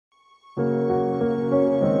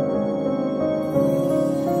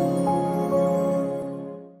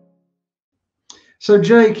So,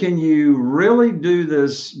 Jay, can you really do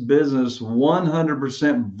this business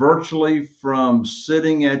 100% virtually from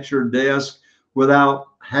sitting at your desk without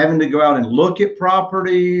having to go out and look at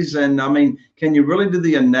properties? And I mean, can you really do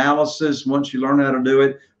the analysis once you learn how to do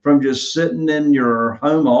it from just sitting in your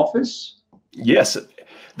home office? Yes,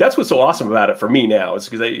 that's what's so awesome about it for me now. Is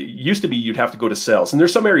because it used to be you'd have to go to sales, and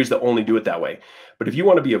there's some areas that only do it that way. But if you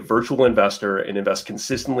want to be a virtual investor and invest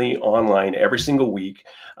consistently online every single week,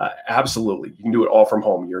 absolutely, you can do it all from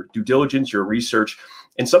home. Your due diligence, your research,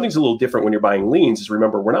 and something's a little different when you're buying liens. Is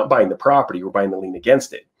remember, we're not buying the property; we're buying the lien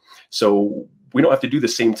against it. So we don't have to do the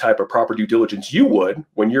same type of proper due diligence you would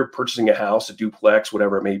when you're purchasing a house, a duplex,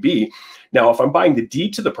 whatever it may be. Now, if I'm buying the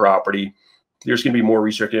deed to the property, there's going to be more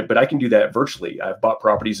research in it, but I can do that virtually. I've bought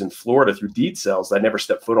properties in Florida through deed sales that I never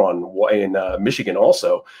stepped foot on, in Michigan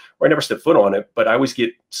also, where I never stepped foot on it, but I always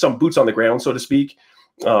get some boots on the ground, so to speak.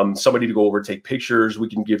 Somebody to go over, take pictures. We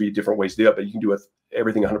can give you different ways to do it, but you can do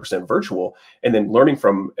everything 100% virtual. And then learning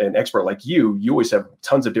from an expert like you always have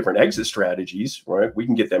tons of different exit strategies, right? We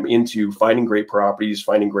can get them into finding great properties,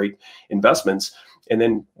 finding great investments, and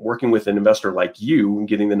then working with an investor like you and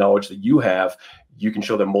getting the knowledge that you have. You can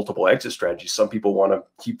show them multiple exit strategies. Some people want to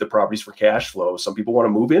keep the properties for cash flow. Some people want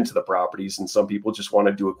to move into the properties, and some people just want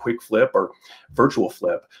to do a quick flip or virtual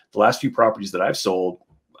flip. The last few properties that I've sold,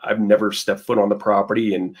 I've never stepped foot on the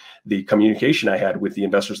property, and the communication I had with the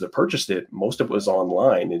investors that purchased it, most of it was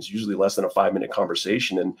online. It's usually less than a 5-minute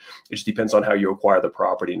conversation, and it just depends on how you acquire the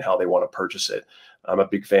property and how they want to purchase it. I'm a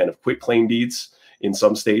big fan of quick claim deeds in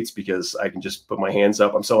some states because I can just put my hands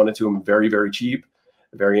up. I'm selling it to them very, very cheap,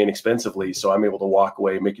 very inexpensively. So I'm able to walk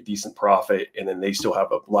away, make a decent profit, and then they still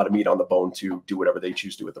have a lot of meat on the bone to do whatever they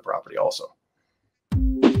choose to with the property also.